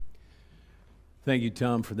Thank you,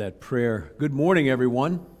 Tom, for that prayer. Good morning,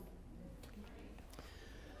 everyone.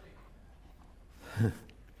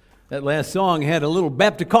 That last song had a little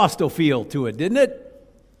Baptist-costal feel to it, didn't it?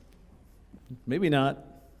 Maybe not.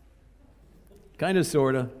 Kind of,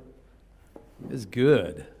 sort of. It's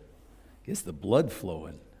good. Gets the blood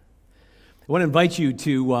flowing. I want to invite you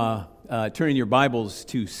to turn in your Bibles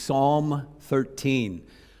to Psalm 13.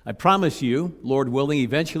 I promise you, Lord willing,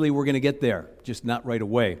 eventually we're going to get there, just not right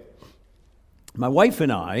away. My wife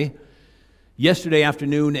and I, yesterday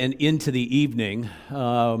afternoon and into the evening,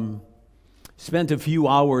 spent a few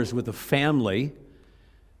hours with a family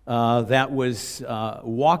that was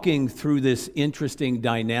walking through this interesting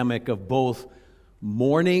dynamic of both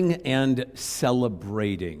mourning and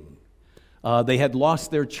celebrating. They had lost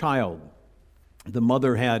their child. The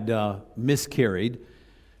mother had miscarried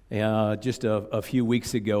just a few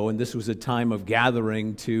weeks ago, and this was a time of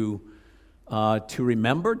gathering to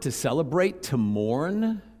remember, to celebrate, to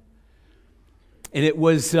mourn. And it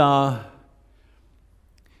was, in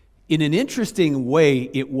an interesting way,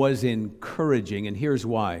 it was encouraging, and here's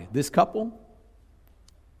why. This couple,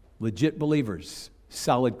 legit believers,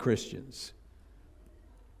 solid Christians.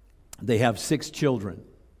 They have 6 children,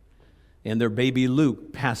 and their baby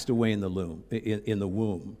Luke passed away in the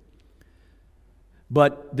womb.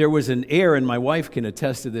 But there was an air, and my wife can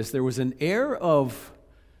attest to this, there was an air of,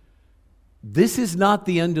 this is not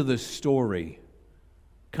the end of the story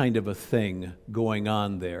kind of a thing going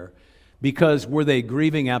on there. Because were they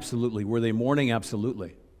grieving? Absolutely. Were they mourning?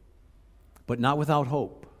 Absolutely. But not without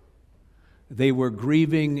hope. They were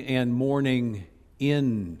grieving and mourning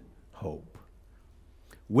in hope.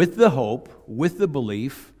 With the hope, with the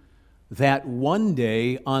belief that one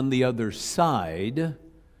day on the other side,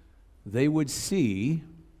 they would see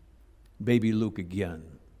baby Luke again.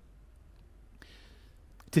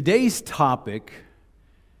 Today's topic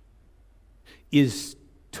is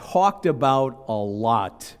talked about a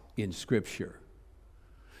lot in Scripture,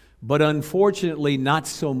 but unfortunately not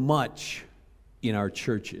so much in our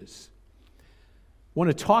churches. I want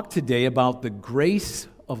to talk today about the grace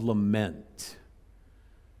of lament.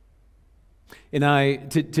 And I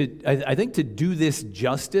think to do this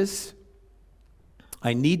justice,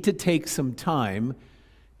 I need to take some time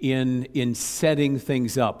in setting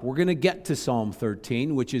things up. We're going to get to Psalm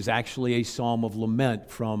 13, which is actually a psalm of lament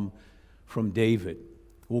from David.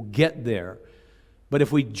 We'll get there. But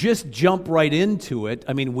if we just jump right into it,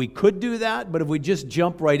 I mean, we could do that, but if we just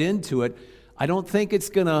jump right into it, I don't think it's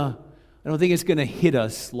going to hit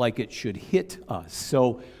us like it should hit us.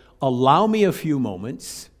 So allow me a few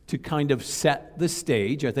moments to kind of set the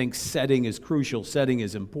stage. I think setting is crucial. Setting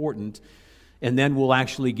is important. And then we'll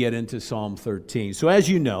actually get into Psalm 13. So as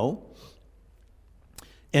you know,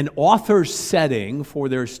 an author's setting for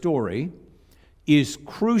their story is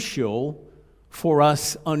crucial for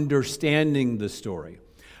us understanding the story.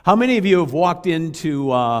 How many of you have walked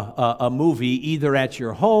into a movie either at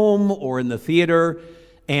your home or in the theater,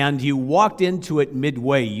 and you walked into it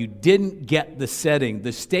midway? You didn't get the setting.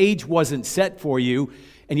 The stage wasn't set for you,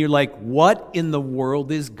 and you're like, what in the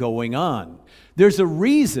world is going on? There's a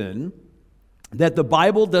reason that the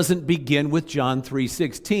Bible doesn't begin with John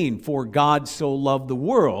 3:16, for God so loved the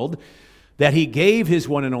world that he gave his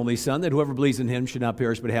one and only Son, that whoever believes in him should not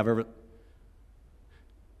perish but have everlasting.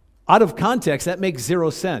 Out of context, that makes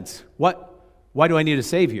zero sense. Why do I need a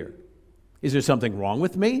Savior? Is there something wrong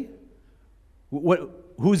with me?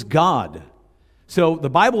 Who's God? So the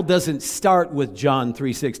Bible doesn't start with John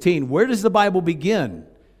 3:16. Where does the Bible begin?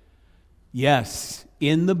 Yes,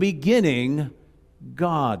 in the beginning,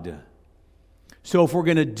 God. So if we're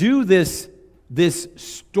going to do this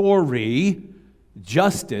story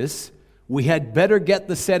justice, we had better get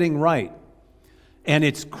the setting right. And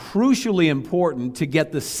it's crucially important to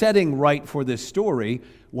get the setting right for this story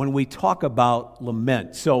when we talk about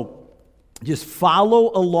lament. So just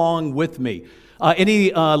follow along with me.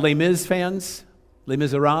 Any Les Mis fans? Les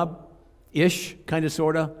Miserables-ish, kind of,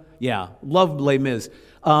 sort of? Yeah, love Les Mis.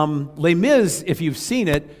 Les Mis, if you've seen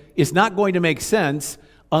it, is not going to make sense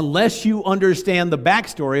unless you understand the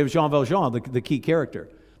backstory of Jean Valjean, the key character,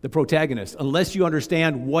 the protagonist. Unless you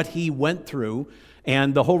understand what he went through,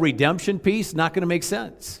 and the whole redemption piece, not going to make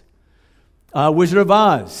sense. Wizard of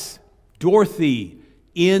Oz, Dorothy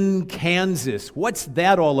in Kansas. What's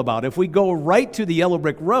that all about? If we go right to the Yellow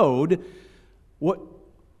Brick Road,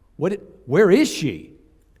 where is she?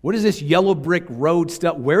 What is this Yellow Brick Road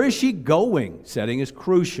stuff? Where is she going? Setting is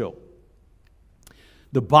crucial.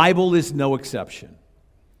 The Bible is no exception.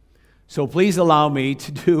 So please allow me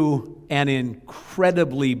to do an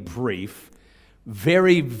incredibly brief,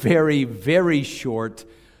 very, very, very short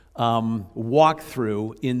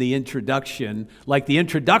walkthrough in the introduction, like the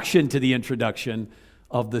introduction to the introduction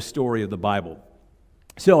of the story of the Bible.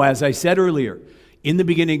 So, as I said earlier, in the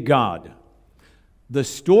beginning, God. The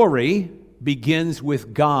story begins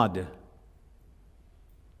with God.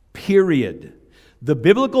 Period. The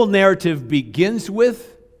biblical narrative begins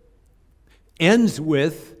with, ends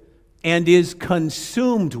with, and is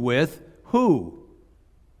consumed with who?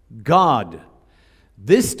 God.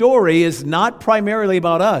 This story is not primarily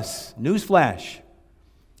about us. Newsflash.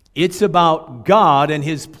 It's about God and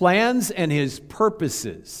His plans and His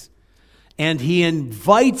purposes. And He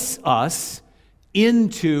invites us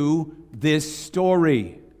into this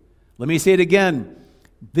story. Let me say it again.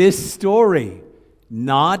 This story,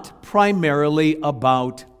 not primarily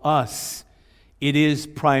about us. It is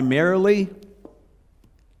primarily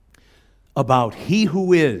about He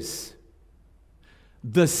who is.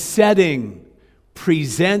 The setting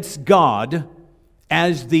presents God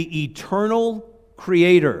as the eternal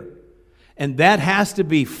creator. And that has to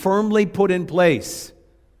be firmly put in place.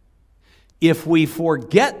 If we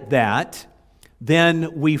forget that,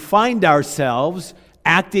 then we find ourselves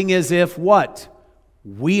acting as if what?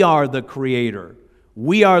 We are the creator.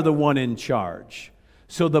 We are the one in charge.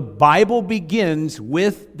 So the Bible begins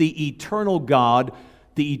with the eternal God,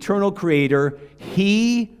 the eternal creator,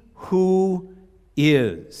 He who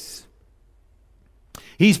is.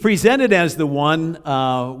 He's presented as the one,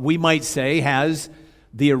 we might say, has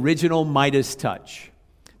the original Midas touch.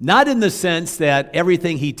 Not in the sense that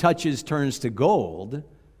everything he touches turns to gold,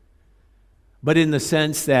 but in the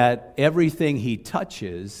sense that everything he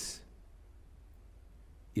touches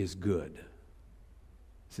is good.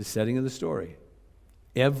 It's the setting of the story.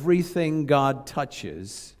 Everything God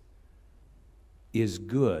touches is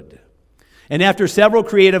good. And after several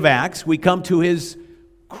creative acts, we come to His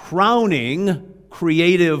crowning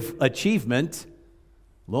creative achievement.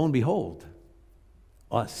 Lo and behold,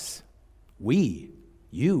 us, we,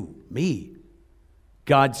 you, me.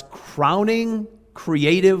 God's crowning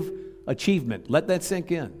creative achievement. Let that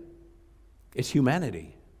sink in. It's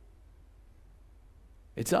humanity.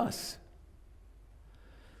 It's us.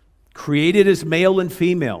 Created as male and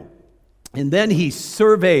female. And then He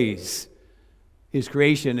surveys His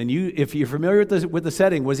creation. And if you're familiar with the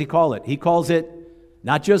setting, what does He call it? He calls it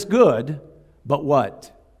not just good, but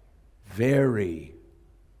what? Very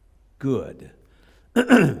good.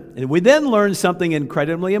 And we then learn something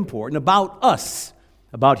incredibly important about us,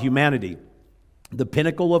 about humanity, the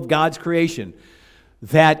pinnacle of God's creation,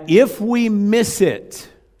 that if we miss it,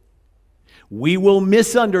 we will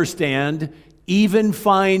misunderstand, even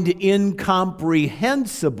find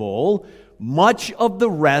incomprehensible much of the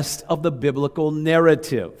rest of the biblical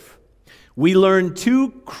narrative. We learn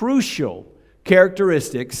two crucial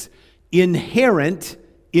characteristics inherent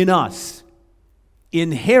in us,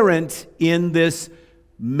 inherent in this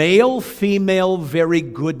male-female very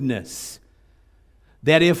goodness,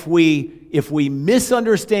 that if we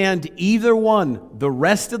misunderstand either one, the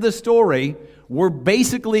rest of the story, we're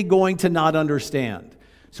basically going to not understand.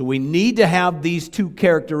 So we need to have these two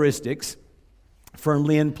characteristics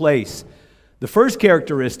firmly in place. The first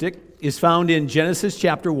characteristic is found in Genesis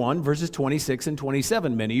chapter 1, verses 26 and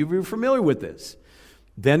 27. Many of you are familiar with this.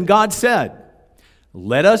 Then God said,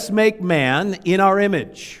 "Let us make man in our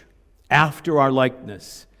image, after our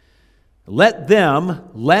likeness. Let them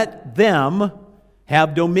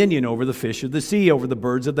have dominion over the fish of the sea, over the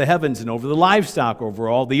birds of the heavens, and over the livestock, over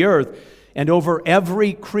all the earth, and over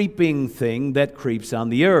every creeping thing that creeps on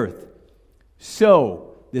the earth."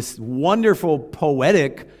 So, this wonderful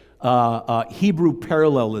poetic Hebrew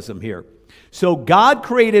parallelism here. So God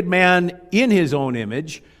created man in His own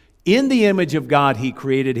image. In the image of God He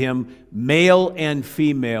created him. Male and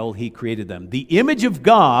female He created them. The image of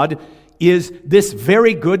God is this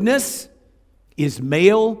very goodness, is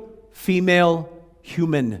male, female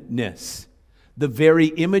humanness. The very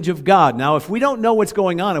image of God. Now, if we don't know what's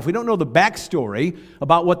going on, if we don't know the backstory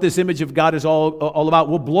about what this image of God is all about,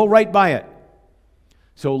 we'll blow right by it.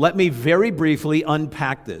 So let me very briefly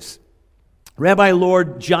unpack this. Rabbi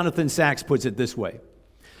Lord Jonathan Sacks puts it this way.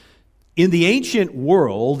 In the ancient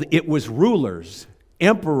world, it was rulers,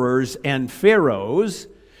 emperors, and pharaohs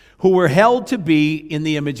who were held to be in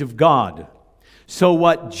the image of God. So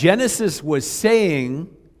what Genesis was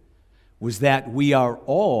saying was that we are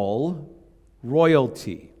all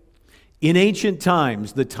royalty. In ancient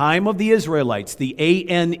times, the time of the Israelites, the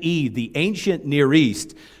ANE, the ancient Near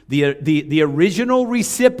East, the original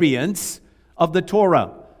recipients of the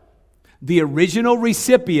Torah, the original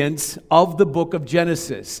recipients of the book of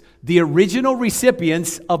Genesis, the original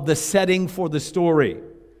recipients of the setting for the story.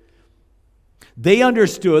 They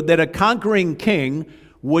understood that a conquering king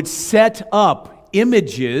would set up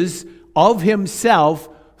images of himself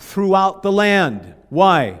throughout the land.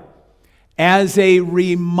 Why? As a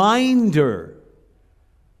reminder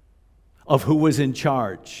of who was in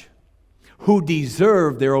charge, who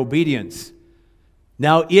deserved their obedience.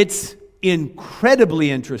 Now, it's incredibly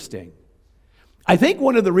interesting. I think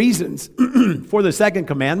one of the reasons for the second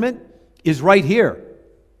commandment is right here.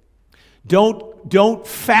 Don't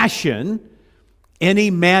fashion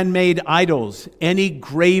any man-made idols, any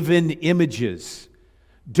graven images.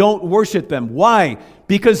 Don't worship them. Why?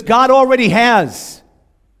 Because God already has.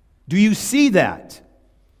 Do you see that?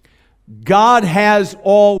 God has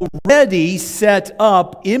already set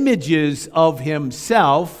up images of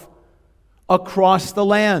himself across the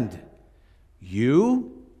land.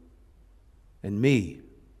 You and me.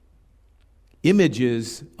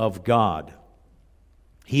 Images of God.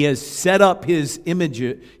 He has set up his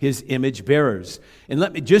image bearers. And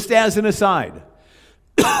let me, just as an aside,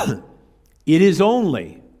 it is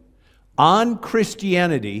only on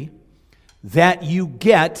Christianity that you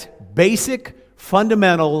get basic,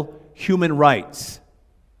 fundamental human rights.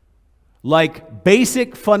 Like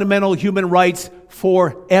basic, fundamental human rights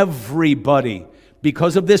for everybody.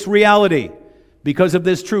 Because of this reality, because of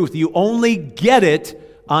this truth. You only get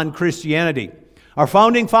it on Christianity. Our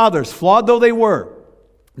founding fathers, flawed though they were,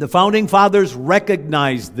 the founding fathers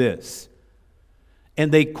recognized this.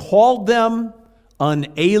 And they called them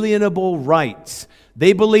unalienable rights.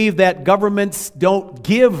 They believe that governments don't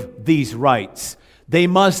give these rights. They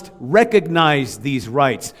must recognize these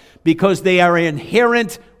rights because they are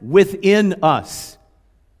inherent within us.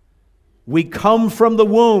 We come from the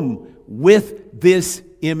womb with this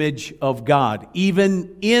image of God,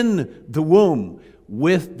 even in the womb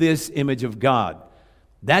with this image of God.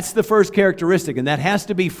 That's the first characteristic, and that has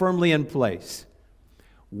to be firmly in place.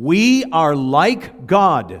 We are like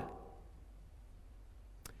God,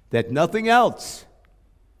 that nothing else,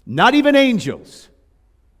 not even angels,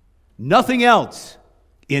 nothing else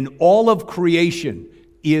in all of creation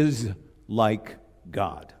is like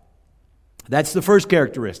God. That's the first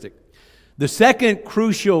characteristic. The second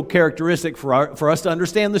crucial characteristic for us to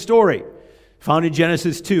understand the story, found in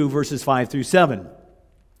Genesis 2, verses 5 through 7.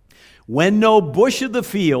 When no bush of the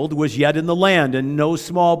field was yet in the land, and no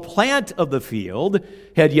small plant of the field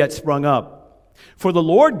had yet sprung up. For the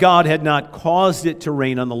Lord God had not caused it to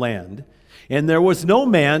rain on the land, and there was no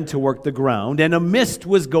man to work the ground, and a mist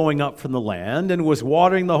was going up from the land, and was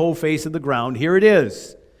watering the whole face of the ground. Here it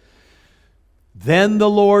is. Then the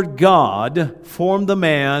Lord God formed the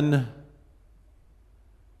man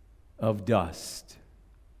of dust.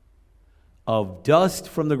 Of dust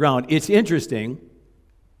from the ground. It's interesting.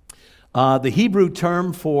 The Hebrew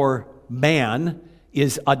term for man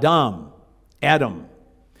is Adam.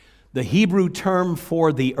 The Hebrew term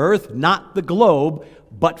for the earth, not the globe,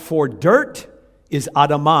 but for dirt, is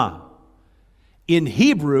Adamah. In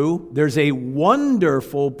Hebrew, there's a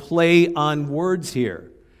wonderful play on words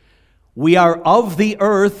here. We are of the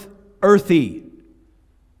earth, earthy.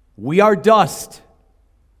 We are dust.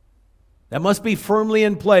 That must be firmly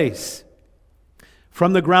in place.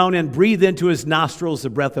 From the ground, and breathed into his nostrils the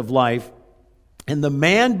breath of life, and the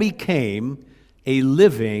man became a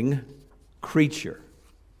living creature.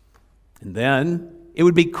 And then it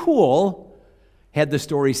would be cool had the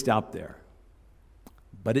story stopped there.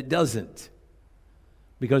 But it doesn't.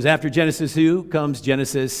 Because after Genesis 2 comes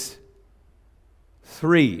Genesis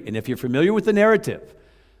 3. And if you're familiar with the narrative,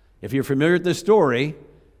 if you're familiar with the story,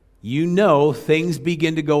 you know things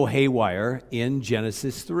begin to go haywire in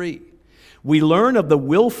Genesis 3. We learn of the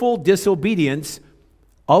willful disobedience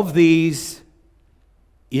of these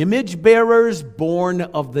image bearers born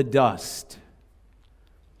of the dust.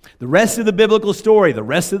 The rest of the biblical story, the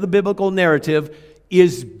rest of the biblical narrative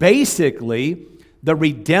is basically the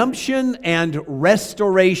redemption and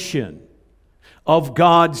restoration of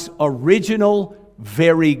God's original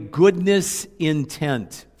very goodness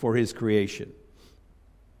intent for his creation.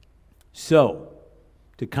 So,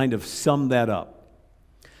 to kind of sum that up,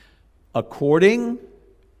 according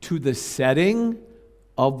to the setting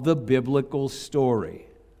of the biblical story,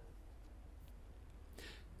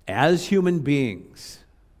 as human beings,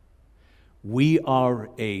 we are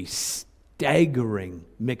a staggering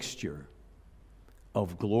mixture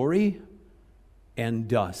of glory and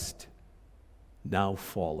dust, now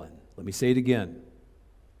fallen. Let me say it again.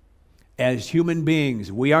 As human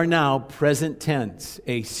beings, we are now, present tense,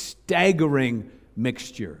 a staggering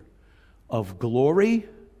mixture of glory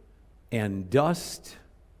and dust,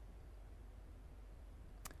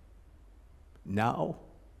 now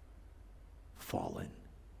fallen,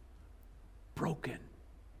 broken.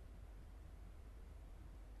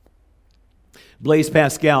 Blaise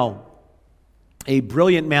Pascal, a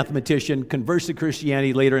brilliant mathematician, converts to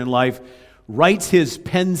Christianity later in life, writes his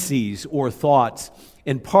Pensées or thoughts,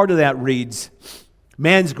 and part of that reads,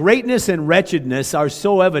 "Man's greatness and wretchedness are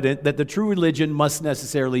so evident that the true religion must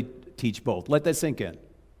necessarily teach both." Let that sink in.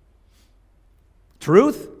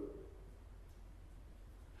 Truth?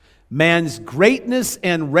 Man's greatness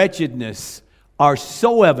and wretchedness are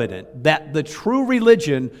so evident that the true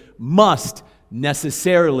religion must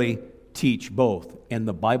necessarily teach both. And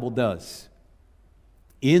the Bible does.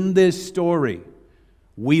 In this story,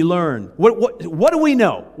 we learn. What do we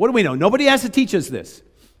know? What do we know? Nobody has to teach us this.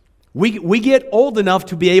 We get old enough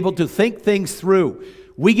to be able to think things through.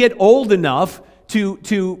 We get old enough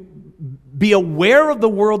to be aware of the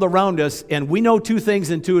world around us, and we know two things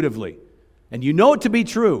intuitively. And you know it to be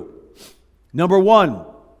true. Number one,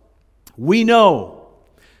 we know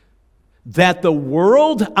that the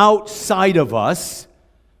world outside of us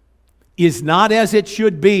is not as it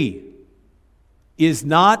should be, is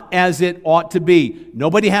not as it ought to be.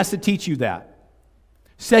 Nobody has to teach you that.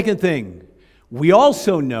 Second thing, we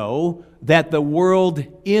also know that the world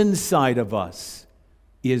inside of us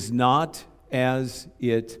is not as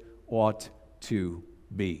it ought to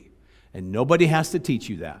be. And nobody has to teach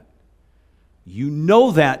you that. You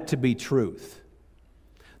know that to be truth.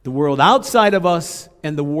 The world outside of us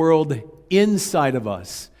and the world inside of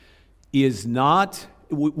us is not,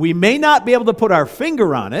 we may not be able to put our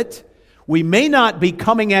finger on it. We may not be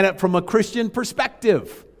coming at it from a Christian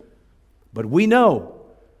perspective. But we know,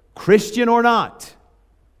 Christian or not,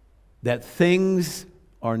 that things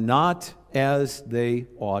are not as they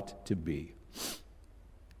ought to be.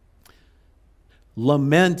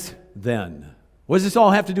 Lament, then. What does this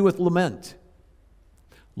all have to do with lament?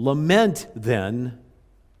 Lament, then,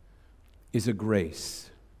 is a grace.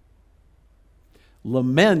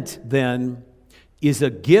 Lament, then, is a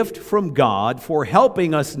gift from God for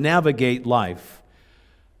helping us navigate life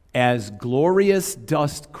as glorious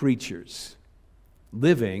dust creatures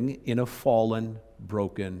living in a fallen,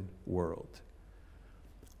 broken world.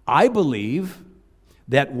 I believe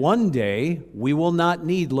that one day we will not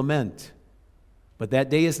need lament, but that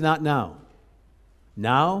day is not now.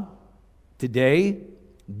 Now, today,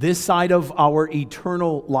 this side of our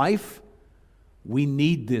eternal life, we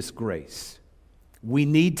need this grace. We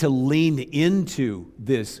need to lean into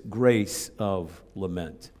this grace of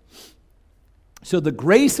lament. So the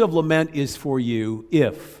grace of lament is for you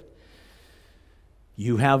if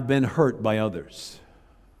you have been hurt by others.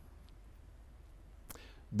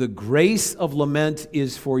 The grace of lament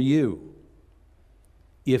is for you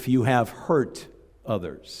if you have hurt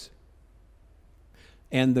others.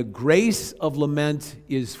 And the grace of lament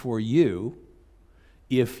is for you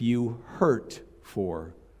if you hurt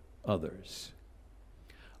for others.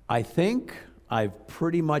 I think I've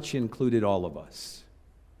pretty much included all of us.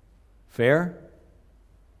 Fair?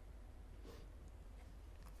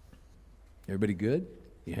 Everybody good?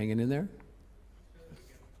 You hanging in there?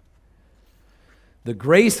 The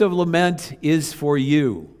grace of lament is for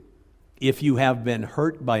you if you have been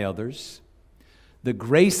hurt by others. The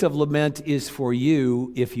grace of lament is for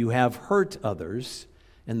you if you have hurt others.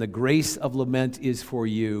 And the grace of lament is for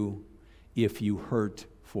you if you hurt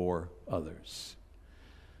for others.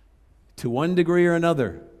 To one degree or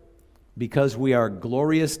another, because we are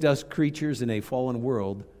glorious dust creatures in a fallen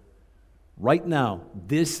world, right now,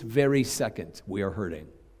 this very second, we are hurting.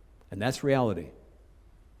 And that's reality.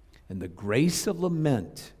 And the grace of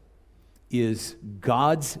lament is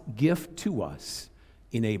God's gift to us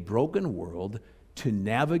in a broken world to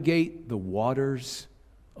navigate the waters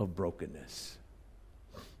of brokenness.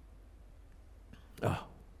 Oh.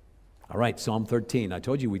 All right, Psalm 13. I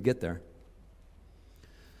told you we'd get there.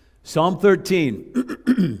 Psalm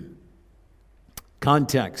 13.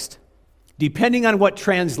 Context. Depending on what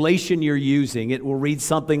translation you're using, it will read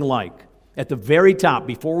something like, at the very top,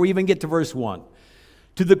 before we even get to verse 1,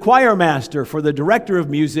 to the choir master for the director of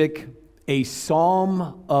music, a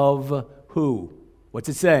psalm of who? What's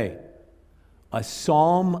it say? A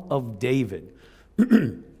psalm of David.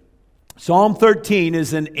 Psalm 13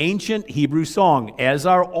 is an ancient Hebrew song, as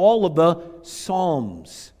are all of the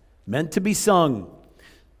psalms, meant to be sung.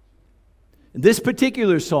 This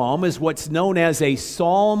particular psalm is what's known as a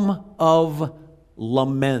psalm of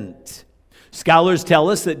lament. Scholars tell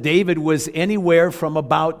us that David was anywhere from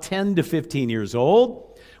about 10 to 15 years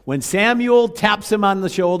old when Samuel taps him on the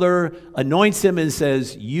shoulder, anoints him, and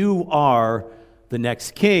says, "You are the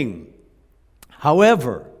next king."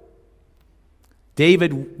 However,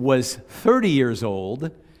 David was 30 years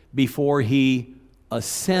old before he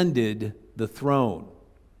ascended the throne.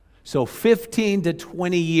 So 15 to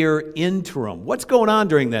 20 year interim. What's going on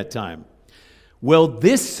during that time? Well,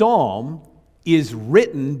 this psalm is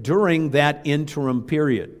written during that interim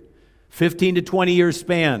period, 15 to 20 year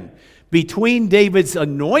span, between David's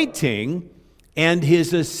anointing and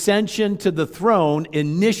his ascension to the throne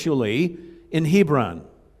initially in Hebron.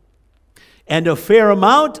 And a fair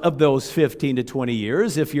amount of those 15 to 20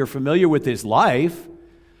 years, if you're familiar with his life,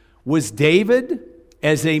 was David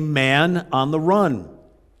as a man on the run,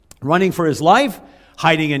 running for his life,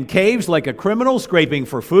 hiding in caves like a criminal, scraping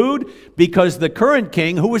for food, because the current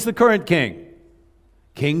king, who was the current king?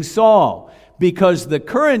 King Saul. Because the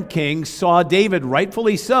current king saw David,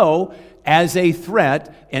 rightfully so, as a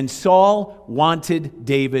threat, and Saul wanted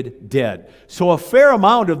David dead. So a fair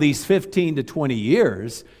amount of these 15 to 20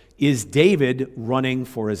 years is David running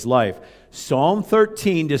for his life. Psalm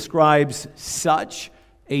 13 describes such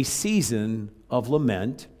a season of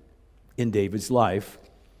lament in David's life.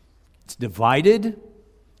 It's divided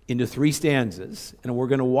into 3 stanzas, and we're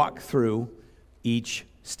going to walk through each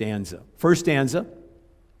stanza. First stanza,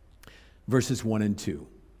 verses 1 and 2.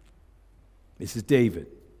 This is David.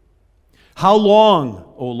 How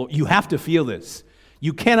long, O Lord? You have to feel this.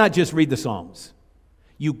 You cannot just read the Psalms.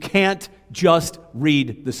 You can't just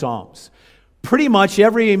read the Psalms. Pretty much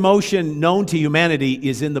every emotion known to humanity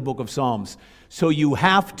is in the book of Psalms. So you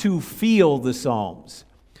have to feel the Psalms.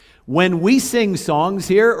 When we sing songs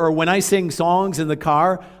here, or when I sing songs in the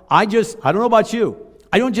car, I don't know about you,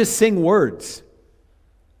 I don't just sing words.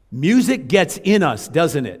 Music gets in us,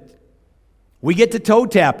 doesn't it? We get to toe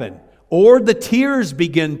tapping, or the tears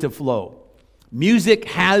begin to flow. Music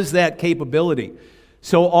has that capability.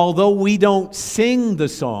 So although we don't sing the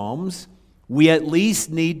Psalms, we at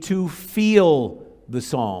least need to feel the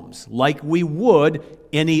Psalms like we would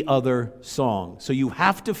any other song. So you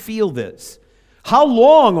have to feel this. How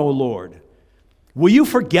long, O Lord, will you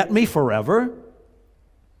forget me forever?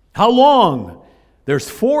 How long? There's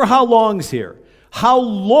 4 how longs here. How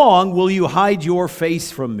long will you hide your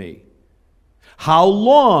face from me? How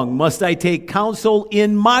long must I take counsel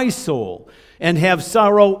in my soul and have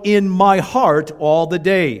sorrow in my heart all the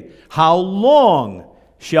day? How long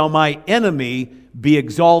shall my enemy be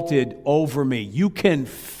exalted over me? You can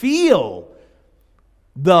feel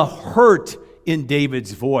the hurt in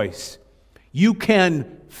David's voice. You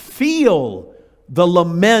can feel the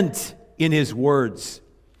lament in his words.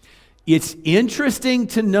 It's interesting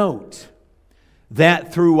to note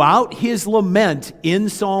that throughout his lament in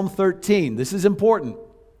Psalm 13, this is important,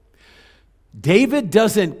 David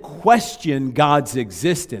doesn't question God's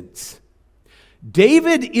existence.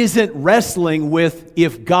 David isn't wrestling with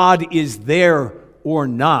if God is there or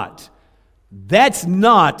not. That's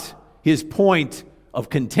not his point of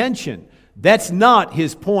contention. That's not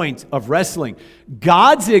his point of wrestling.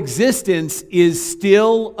 God's existence is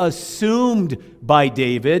still assumed by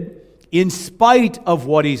David in spite of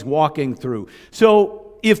what he's walking through.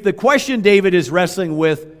 So if the question David is wrestling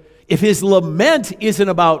with, if his lament isn't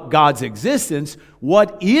about God's existence,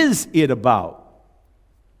 what is it about?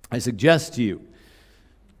 I suggest to you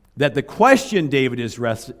that the question David is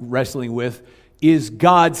wrestling with is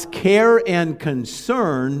God's care and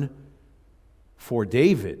concern for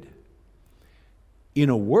David. In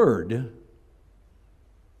a word,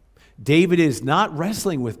 David is not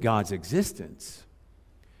wrestling with God's existence.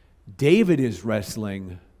 David is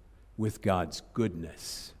wrestling with God's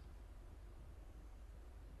goodness.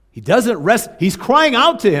 He doesn't rest. He's crying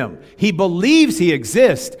out to him. He believes he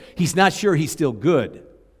exists. He's not sure he's still good.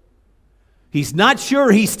 He's not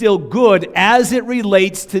sure he's still good as it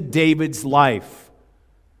relates to David's life.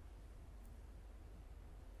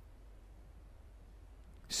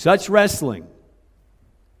 Such wrestling,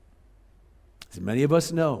 as many of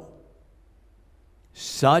us know,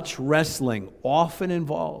 such wrestling often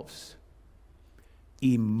involves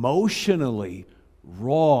emotionally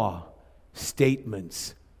raw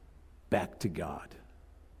statements back to God.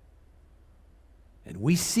 And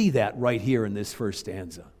we see that right here in this first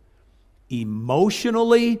stanza.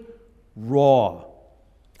 Emotionally raw.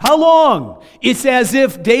 How long? It's as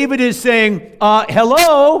if David is saying,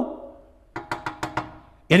 hello?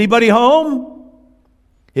 Anybody home?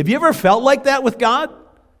 Have you ever felt like that with God?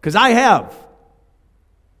 Because I have.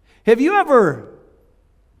 Have you ever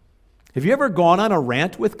gone on a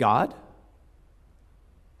rant with God?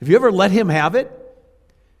 Have you ever let him have it?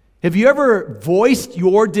 Have you ever voiced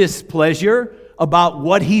your displeasure about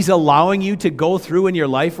what he's allowing you to go through in your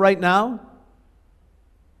life right now?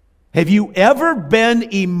 Have you ever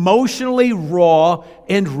been emotionally raw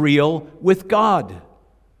and real with God?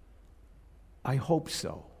 I hope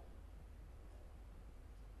so.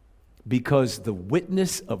 Because the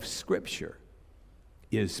witness of Scripture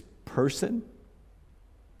is person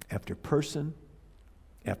after person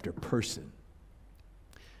after person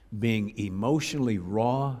being emotionally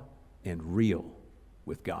raw and real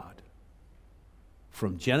with God.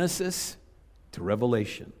 From Genesis to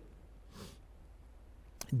Revelation.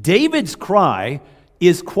 David's cry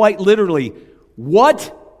is quite literally,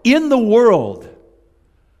 what in the world?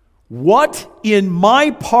 What in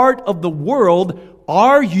my part of the world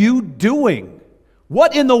are you doing?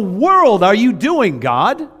 What in the world are you doing,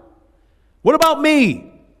 God? What about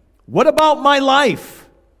me? What about my life?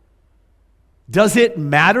 Does it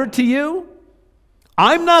matter to you?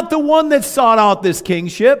 I'm not the one that sought out this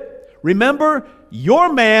kingship. Remember,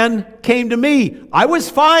 your man came to me. I was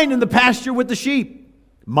fine in the pasture with the sheep,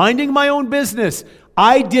 minding my own business.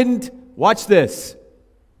 I didn't, watch this.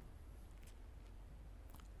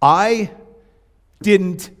 I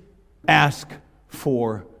didn't ask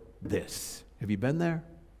for this. Have you been there?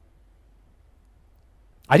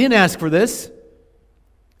 I didn't ask for this.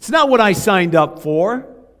 It's not what I signed up for.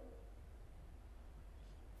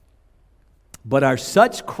 But are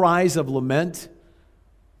such cries of lament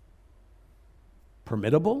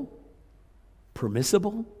permittable,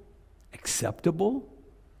 permissible, acceptable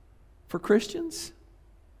for Christians?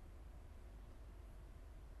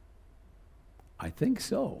 I think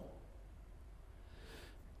so.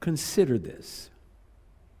 Consider this.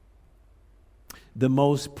 The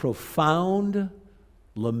most profound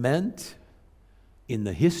lament in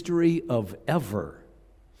the history of ever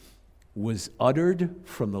was uttered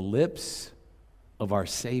from the lips of our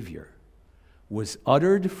Savior, was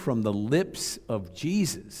uttered from the lips of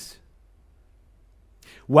Jesus,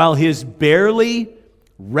 while his barely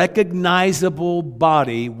recognizable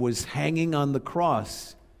body was hanging on the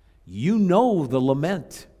cross. You know the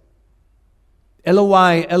lament.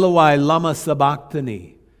 Eloi, Eloi, lama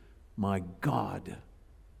sabachthani. My God,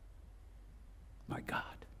 my God.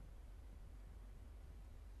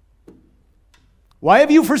 Why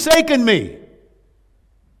have you forsaken me?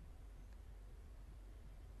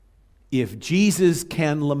 If Jesus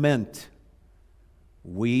can lament,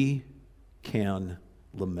 we can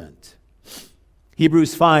lament.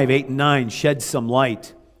 Hebrews 5, 8, and 9 sheds some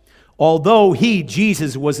light. Although he,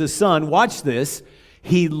 Jesus, was a son, watch this,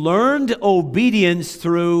 he learned obedience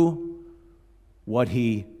through what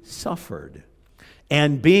he suffered.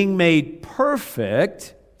 And being made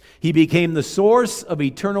perfect, he became the source of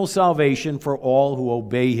eternal salvation for all who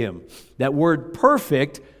obey him. That word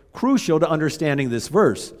perfect, crucial to understanding this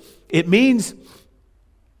verse. It means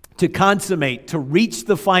to consummate, to reach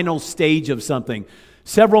the final stage of something.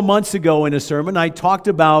 Several months ago in a sermon, I talked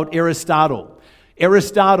about Aristotle.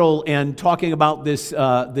 Aristotle, and talking about this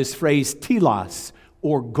phrase telos,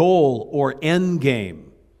 or goal, or end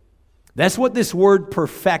game. That's what this word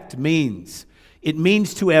perfect means. It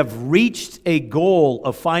means to have reached a goal,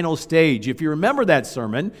 a final stage. If you remember that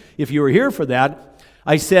sermon, if you were here for that,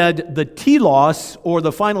 I said the telos, or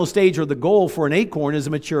the final stage, or the goal for an acorn is a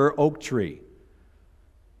mature oak tree.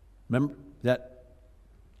 Remember that?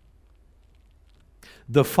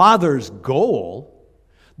 The Father's goal,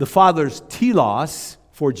 the Father's telos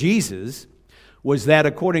for Jesus, was that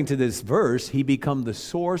according to this verse, he become the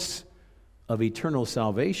source of eternal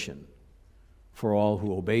salvation for all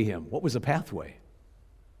who obey him. What was the pathway?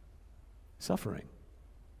 Suffering.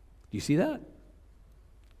 Do you see that?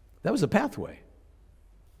 That was a pathway.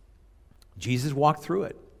 Jesus walked through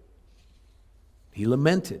it. He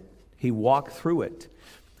lamented. He walked through it.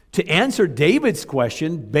 To answer David's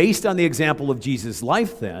question, based on the example of Jesus'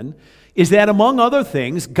 life then, is that among other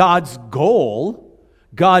things, God's goal,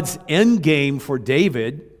 God's end game for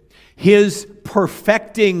David, his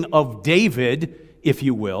perfecting of David, if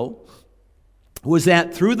you will, was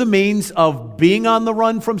that through the means of being on the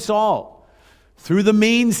run from Saul, through the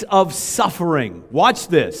means of suffering, watch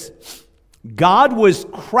this, God was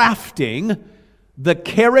crafting the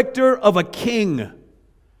character of a king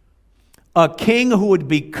who would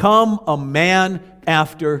become a man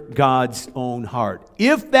after God's own heart.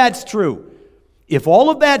 If that's true, if all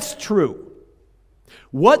of that's true,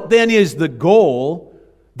 what then is the goal,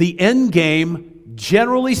 the end game,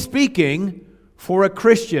 generally speaking, for a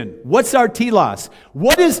Christian? What's our telos?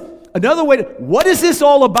 What is this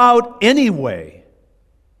all about anyway?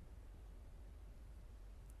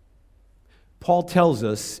 Paul tells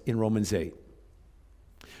us in Romans 8,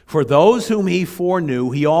 for those whom he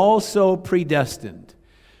foreknew, he also predestined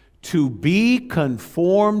to be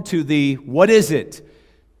conformed to the, what is it?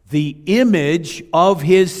 The image of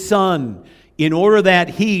his Son, in order that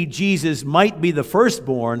he, Jesus, might be the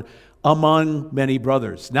firstborn among many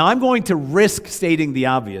brothers. Now I'm going to risk stating the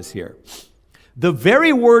obvious here. The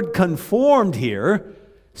very word conformed here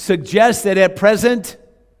suggests that at present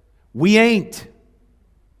we ain't.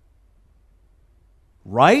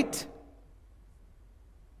 Right?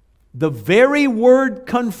 The very word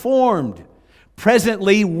conformed.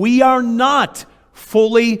 Presently, we are not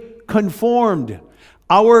fully conformed.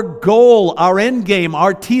 Our goal, our end game,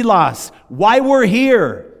 our telos, why we're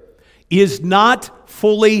here, is not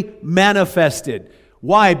fully manifested.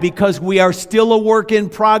 Why? Because we are still a work in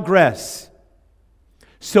progress.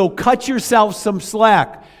 So cut yourself some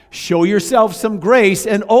slack. Show yourself some grace.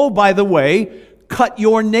 And oh, by the way, cut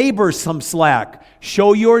your neighbor some slack.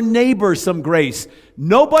 Show your neighbor some grace.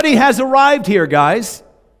 Nobody has arrived here, guys.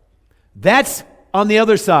 That's on the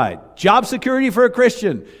other side. Job security for a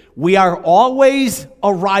Christian. We are always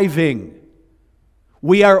arriving.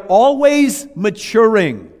 We are always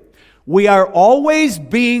maturing. We are always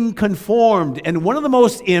being conformed. And one of the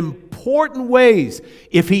most important ways,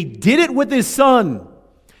 if he did it with his son,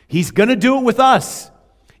 he's going to do it with us.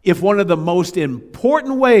 If one of the most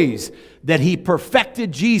important ways that he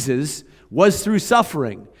perfected Jesus was through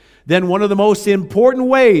suffering, then one of the most important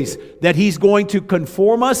ways that he's going to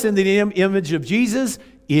conform us in the image of Jesus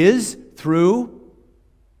is through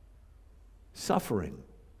suffering.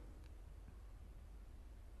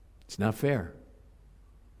 It's not fair.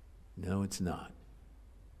 No, it's not.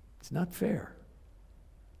 It's not fair.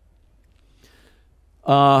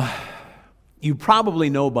 You probably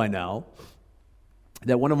know by now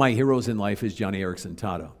that one of my heroes in life is Joni Eareckson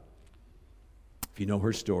Tada. If you know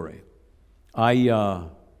her story. I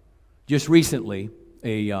just recently,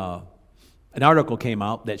 an article came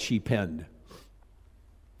out that she penned.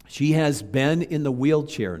 She has been in the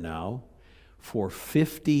wheelchair now for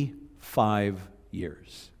 55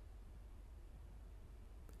 years.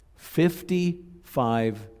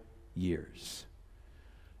 55 years.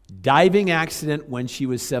 Diving accident when she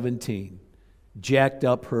was 17. Jacked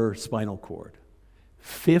up her spinal cord.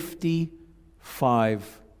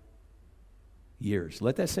 55 years.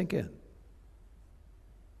 Let that sink in.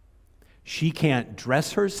 She can't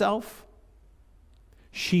dress herself.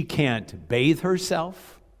 She can't bathe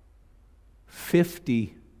herself.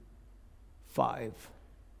 55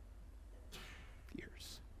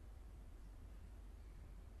 years.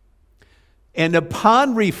 And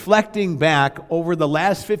upon reflecting back over the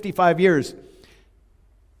last 55 years,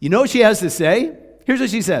 you know what she has to say? Here's what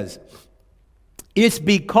she says. It's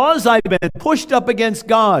because I've been pushed up against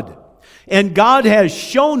God, and God has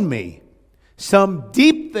shown me some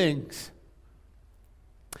deep things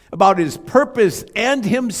about his purpose and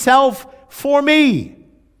himself for me.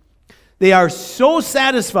 They are so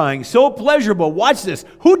satisfying, so pleasurable. Watch this.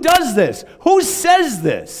 Who does this? Who says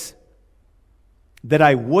this? That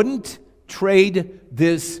I wouldn't trade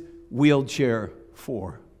this wheelchair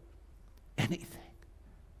for anything.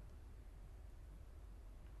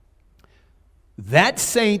 That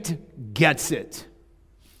saint gets it.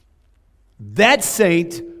 That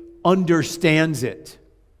saint understands it.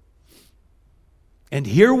 And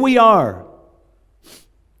here we are.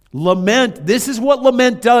 Lament, this is what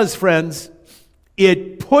lament does, friends.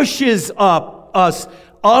 It pushes us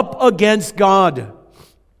up against God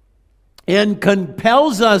and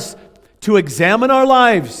compels us to examine our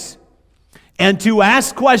lives and to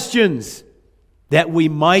ask questions that we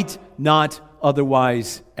might not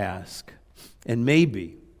otherwise ask. And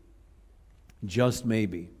maybe, just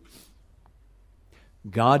maybe,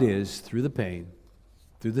 God is, through the pain,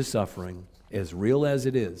 through the suffering, as real as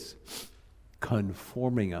it is,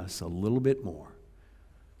 conforming us a little bit more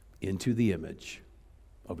into the image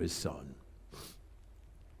of his Son.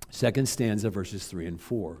 Second stanza, verses 3 and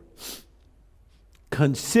 4.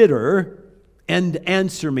 Consider and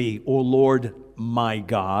answer me, O Lord my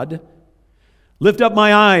God. Lift up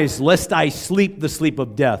my eyes, lest I sleep the sleep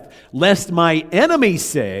of death, lest my enemies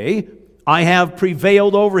say, I have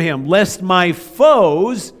prevailed over him, lest my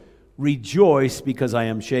foes rejoice because I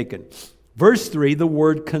am shaken. Verse 3, the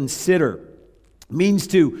word consider means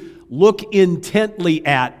to look intently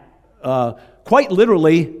at, quite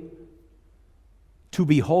literally, to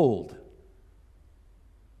behold.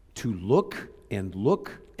 To look and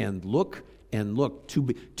look and look and look,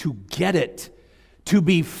 to get it. To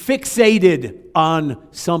be fixated on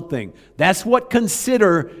something. That's what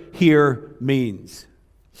consider here means.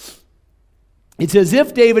 It's as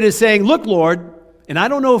if David is saying, look, Lord, and I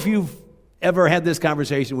don't know if you've ever had this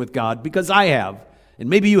conversation with God, because I have, and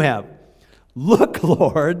maybe you have. Look,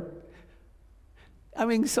 Lord. I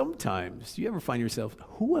mean, sometimes, do you ever find yourself,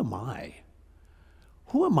 who am I?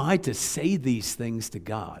 Who am I to say these things to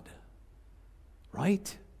God?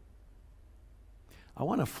 Right? I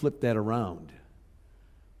want to flip that around.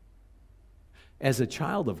 As a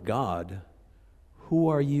child of God, who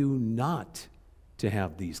are you not to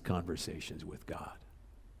have these conversations with God?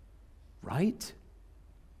 Right?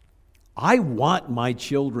 I want my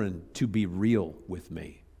children to be real with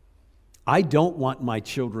me. I don't want my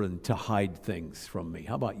children to hide things from me.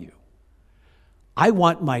 How about you? I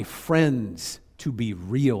want my friends to be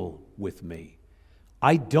real with me.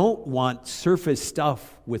 I don't want surface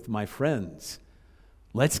stuff with my friends.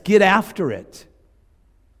 Let's get after it.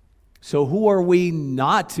 So who are we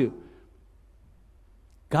not to?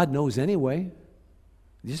 God knows anyway.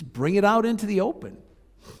 Just bring it out into the open.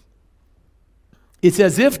 It's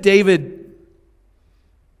as if David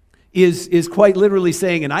is quite literally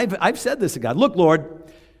saying, and I've said this to God, look,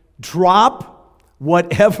 Lord, drop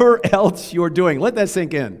whatever else you're doing. Let that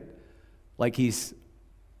sink in. Like he's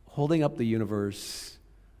holding up the universe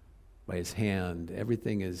by his hand.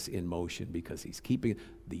 Everything is in motion because he's keeping,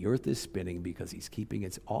 the earth is spinning because he's keeping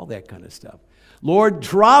it, all that kind of stuff. Lord,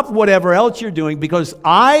 drop whatever else you're doing because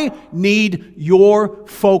I need your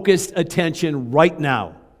focused attention right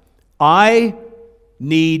now. I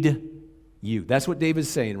need you. That's what David's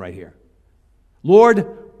saying right here. Lord,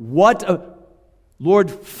 Lord,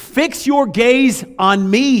 fix your gaze on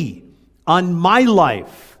me, on my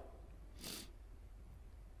life.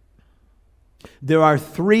 There are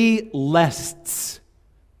three lests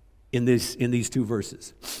in these two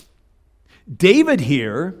verses. David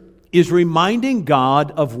here is reminding God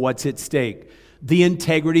of what's at stake, the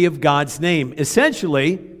integrity of God's name.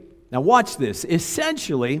 Essentially, now watch this,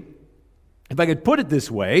 essentially, if I could put it this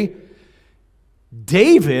way,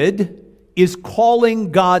 David is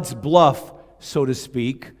calling God's bluff, so to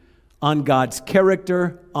speak, on God's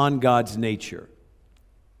character, on God's nature.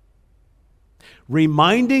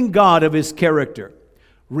 Reminding God of his character,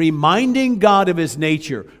 reminding God of his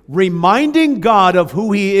nature, reminding God of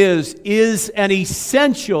who he is an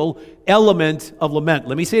essential element of lament.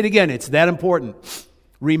 Let me say it again, it's that important.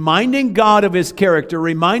 Reminding God of his character,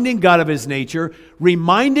 reminding God of his nature,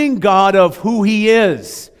 reminding God of who he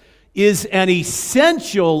is an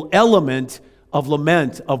essential element of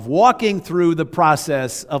lament, of walking through the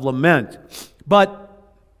process of lament. But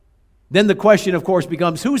then the question, of course,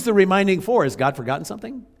 becomes, who's the reminding for? Has God forgotten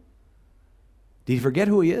something? Did he forget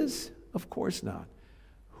who he is? Of course not.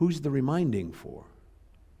 Who's the reminding for?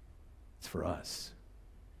 It's for us.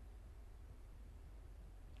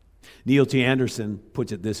 Neil T. Anderson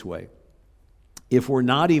puts it this way: if we're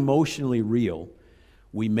not emotionally real,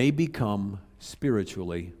 we may become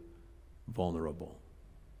spiritually vulnerable.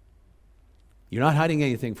 You're not hiding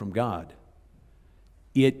anything from God.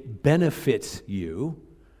 It benefits you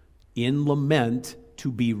in lament to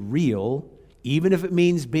be real, even if it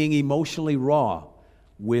means being emotionally raw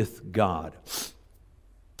with God.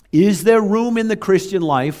 Is there room in the Christian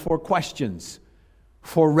life for questions,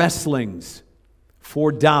 for wrestlings,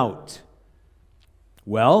 for doubt?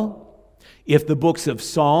 Well, if the books of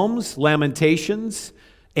Psalms, Lamentations,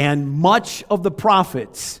 and much of the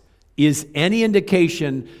prophets is any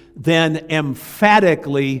indication, then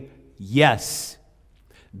emphatically yes.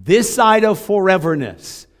 This side of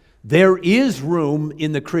foreverness, there is room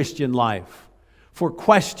in the Christian life for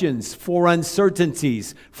questions, for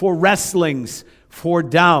uncertainties, for wrestlings, for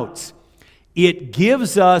doubts. It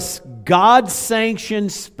gives us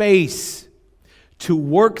God-sanctioned space to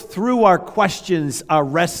work through our questions, our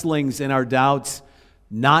wrestlings, and our doubts,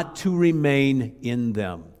 not to remain in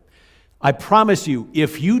them. I promise you,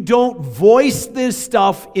 if you don't voice this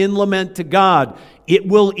stuff in lament to God, it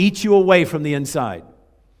will eat you away from the inside.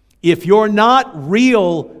 If you're not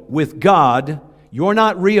real with God, you're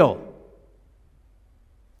not real.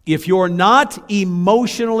 If you're not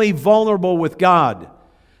emotionally vulnerable with God,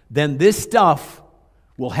 then this stuff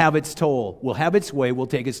will have its toll, will have its way, will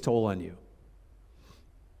take its toll on you.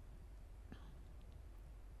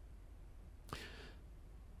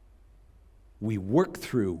 We work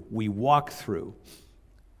through, we walk through.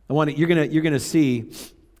 You're gonna see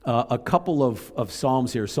a couple of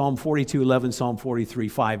Psalms here. Psalm 42:11, Psalm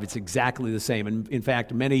 43:5. It's exactly the same. And in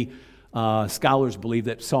fact, many scholars believe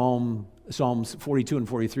that Psalms 42 and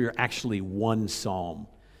 43 are actually one psalm.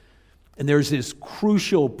 And there's this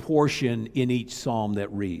crucial portion in each psalm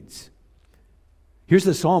that reads. Here's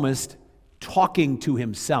the psalmist talking to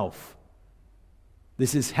himself.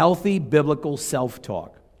 This is healthy biblical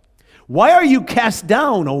self-talk. Why are you cast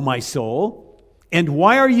down, O my soul? And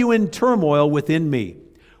why are you in turmoil within me?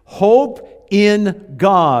 Hope in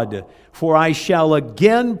God, for I shall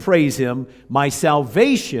again praise him, my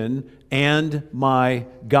salvation and my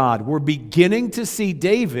God. We're beginning to see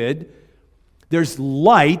David. There's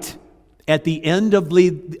light at the end of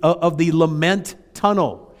the lament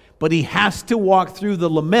tunnel, but he has to walk through the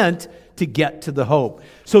lament to get to the hope.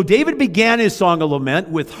 So David began his song of lament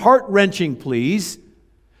with heart-wrenching pleas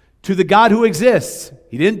to the God who exists.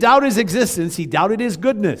 He didn't doubt his existence, he doubted his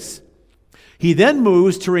goodness. He then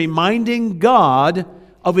moves to reminding God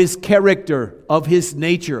of his character, of his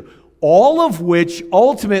nature, all of which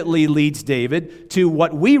ultimately leads David to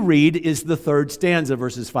what we read is the third stanza,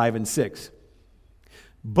 verses 5 and 6.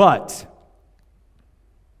 But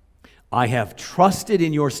I have trusted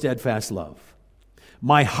in your steadfast love.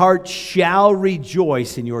 My heart shall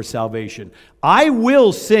rejoice in your salvation. I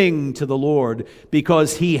will sing to the Lord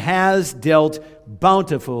because he has dealt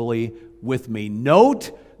bountifully with me.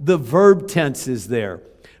 Note the verb tense is there.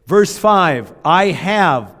 Verse 5, I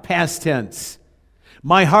have, past tense.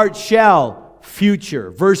 My heart shall, future.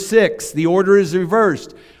 Verse 6, the order is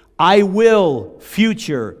reversed. I will,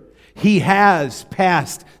 future. He has,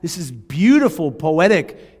 past. This is beautiful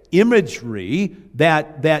poetic imagery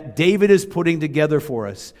that David is putting together for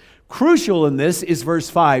us. Crucial in this is verse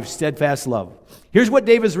 5, steadfast love. Here's what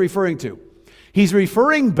David is referring to. He's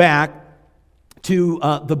referring back to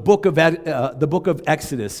the book of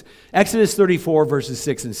Exodus. Exodus 34, verses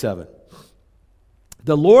 6 and 7.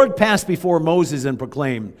 The Lord passed before Moses and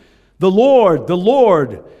proclaimed, the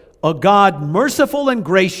Lord, a God merciful and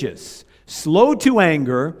gracious, slow to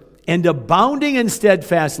anger, and abounding in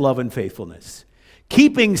steadfast love and faithfulness,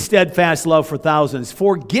 keeping steadfast love for thousands,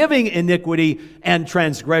 forgiving iniquity and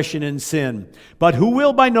transgression and sin, but who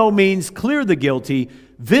will by no means clear the guilty,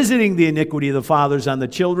 visiting the iniquity of the fathers on the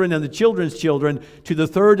children and the children's children to the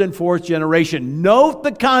third and fourth generation. Note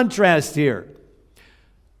the contrast here.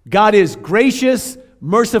 God is gracious,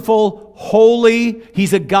 merciful, holy.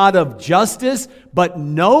 He's a God of justice, but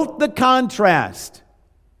note the contrast.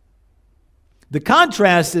 The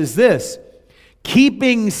contrast is this: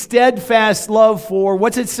 keeping steadfast love for,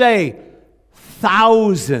 what's it say?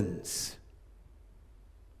 Thousands.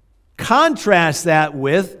 Contrast that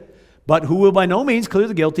with, but who will by no means clear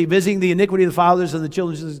the guilty, visiting the iniquity of the fathers and the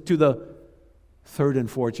children to the third and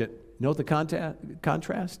fourth. Note the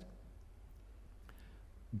contrast?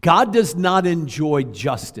 God does not enjoy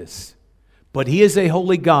justice, but he is a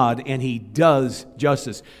holy God and he does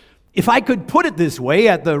justice. If I could put it this way,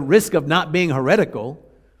 at the risk of not being heretical,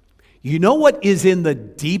 you know what is in the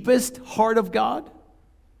deepest heart of God?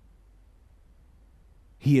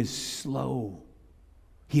 He is slow.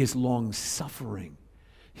 He is long-suffering.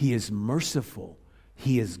 He is merciful.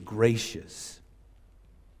 He is gracious.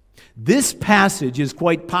 This passage is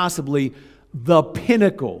quite possibly the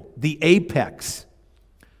pinnacle, the apex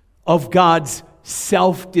of God's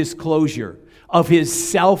self-disclosure, of his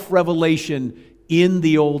self-revelation in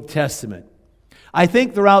the Old Testament. I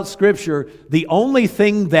think throughout Scripture, the only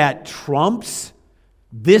thing that trumps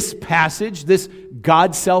this passage, this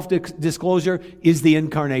God's self-disclosure, is the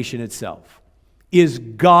incarnation itself, is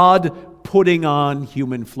God putting on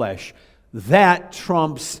human flesh. That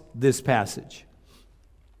trumps this passage.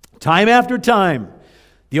 Time after time,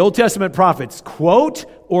 the Old Testament prophets quote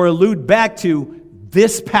or allude back to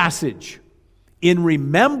this passage in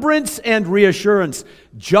remembrance and reassurance,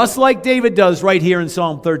 just like David does right here in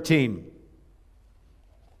Psalm 13.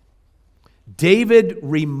 David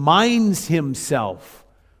reminds himself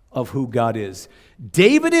of who God is.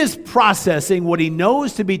 David is processing what he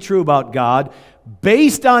knows to be true about God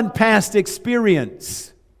based on past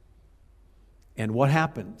experience. And what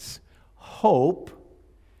happens? Hope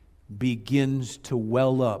begins to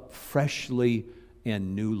well up freshly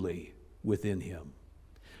and newly within him.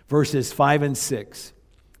 Verses 5 and 6,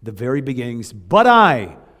 the very beginnings. But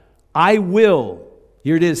I will.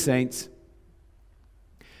 Here it is, saints.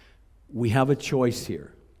 We have a choice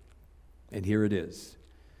here. And here it is.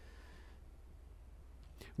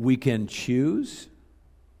 We can choose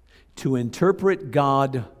to interpret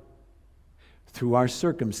God through our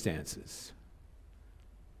circumstances.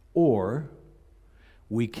 Or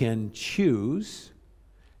we can choose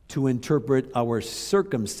to interpret our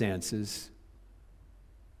circumstances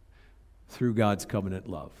through God's covenant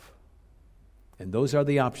love. And those are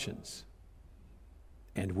the options.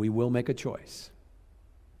 And we will make a choice.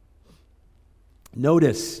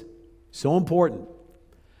 Notice, so important,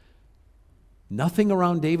 nothing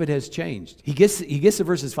around David has changed. He gets to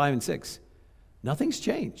verses 5 and 6. Nothing's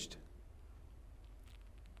changed.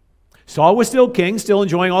 Saul was still king, still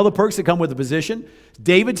enjoying all the perks that come with the position.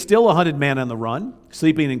 David still a hunted man on the run,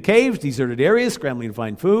 sleeping in caves, deserted areas, scrambling to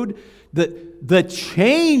find food. The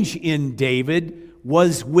change in David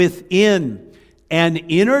was within, an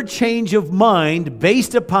inner change of mind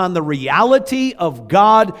based upon the reality of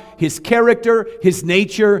God, his character, his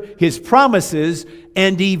nature, his promises,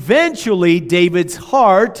 and eventually David's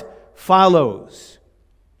heart follows.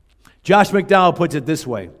 Josh McDowell puts it this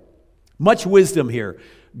way. Much wisdom here.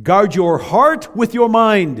 Guard your heart with your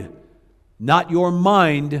mind, not your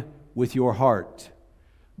mind with your heart.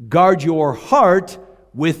 Guard your heart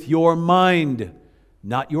with your mind,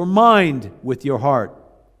 not your mind with your heart.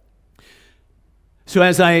 So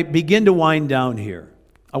as I begin to wind down here,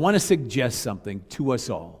 I want to suggest something to us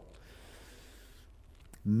all.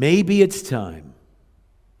 Maybe it's time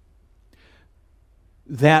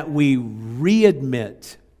that we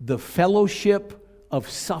readmit the fellowship of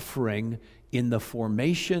suffering in the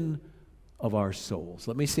formation of our souls.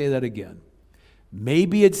 Let me say that again.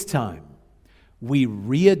 Maybe it's time we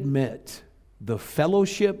readmit the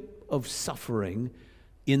fellowship of suffering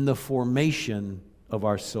in the formation of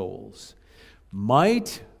our souls.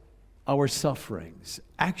 Might our sufferings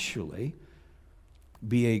actually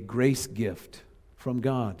be a grace gift from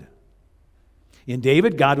God? In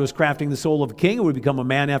David, God was crafting the soul of a king who would become a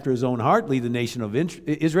man after his own heart, lead the nation of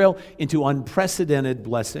Israel into unprecedented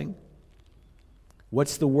blessing.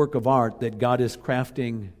 What's the work of art that God is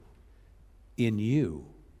crafting in you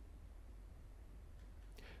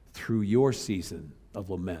through your season of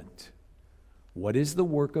lament? What is the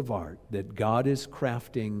work of art that God is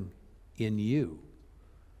crafting in you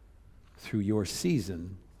through your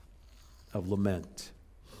season of lament?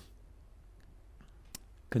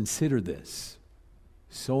 Consider this.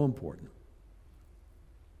 So important.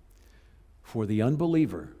 For the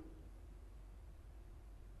unbeliever,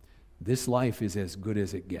 this life is as good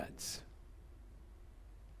as it gets.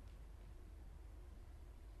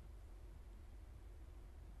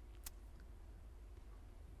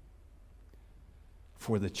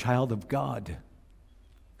 For the child of God,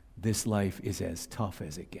 this life is as tough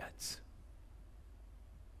as it gets.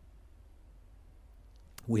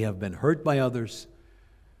 We have been hurt by others.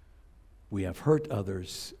 We have hurt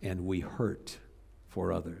others, and we hurt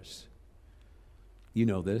for others. You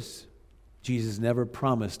know this. Jesus never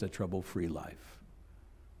promised a trouble-free life.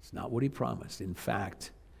 It's not what he promised. In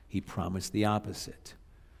fact, he promised the opposite.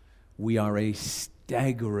 We are a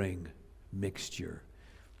staggering mixture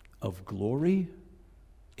of glory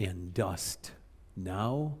and dust,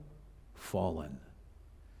 now fallen.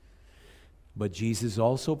 But Jesus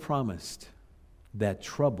also promised that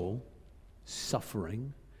trouble,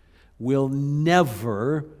 suffering, will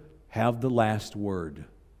never have the last word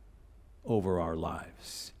over our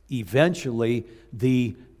lives. Eventually,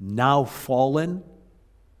 the now fallen,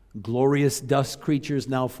 glorious dust creatures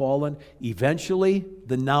now fallen, eventually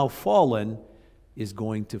the now fallen is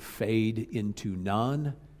going to fade into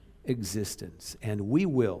non-existence. And we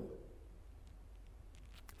will,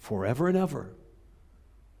 forever and ever,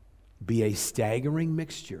 be a staggering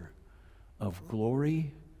mixture of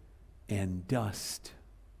glory and dust.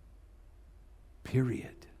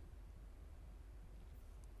 Period.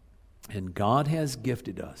 And God has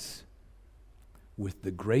gifted us with the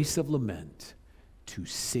grace of lament to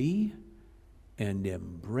see and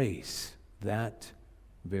embrace that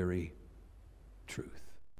very truth.